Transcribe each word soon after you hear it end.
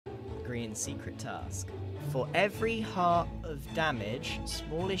Grian's secret task. For every heart of damage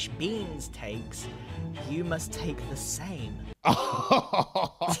SmallishBeans takes, you must take the same.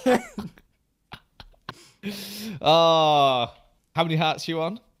 Oh, how many hearts you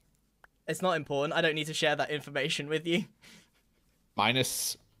on? It's not important. I don't need to share that information with you.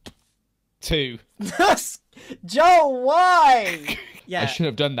 -2. Joel, why? Yeah. I should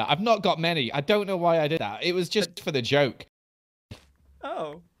have done that. I've not got many. I don't know why I did that. It was just for the joke.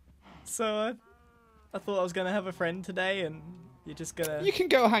 Oh. So I thought I was going to have a friend today and you're just going to... You can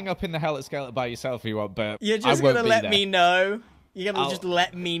go hang up in the Hellet Skeleton by yourself if you want, but you're just going to let me know. You're going to just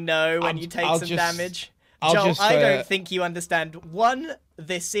let me know when you take some damage. Joel, I don't think you understand, 1,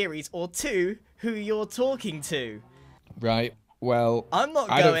 this series, or 2, who you're talking to. Right. Well, I'm not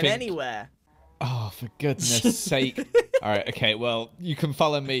going anywhere. Oh, for goodness sake. All right, okay, well, you can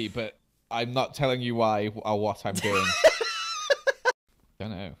follow me, but I'm not telling you why or what I'm doing. I don't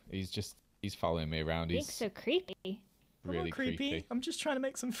know. He's following me around. He's so creepy. Really creepy. I'm just trying to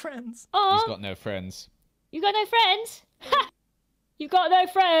make some friends. Oh, he's got no friends. You got no friends? Ha! You got no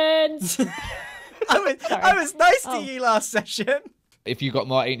friends. I was nice to you last session. If you got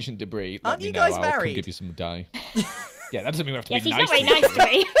more ancient debris, let me know. Aren't you guys I'll married? come give you some dye. Yeah, that doesn't mean we have to Yes, be he's nice not very nice to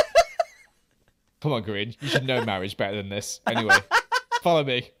me. Come on, Grian. You should know marriage better than this. Anyway, follow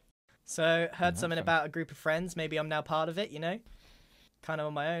me. So, heard something about a group of friends. Maybe I'm now part of it, you know? Kind of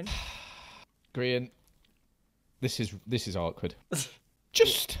on my own. Grian, this is awkward.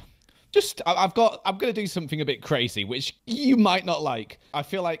 I'm gonna do something a bit crazy, which you might not like. I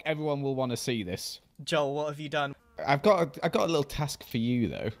feel like everyone will want to see this. Joel, what have you done? I've got a little task for you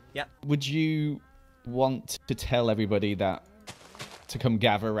though. Yeah. Would you want to tell everybody that to come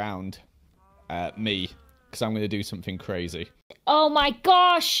gather around me because I'm going to do something crazy? Oh my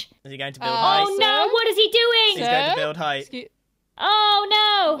gosh! Is he going to build height? Oh no! What is he doing? He's going to build height. Oh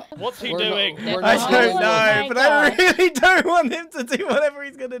no! What's he doing? I don't know, but I really don't want him to do whatever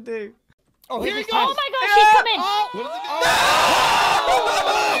he's going to do. Oh, here he goes! Oh my gosh, he's coming!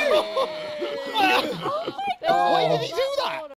 Why did he do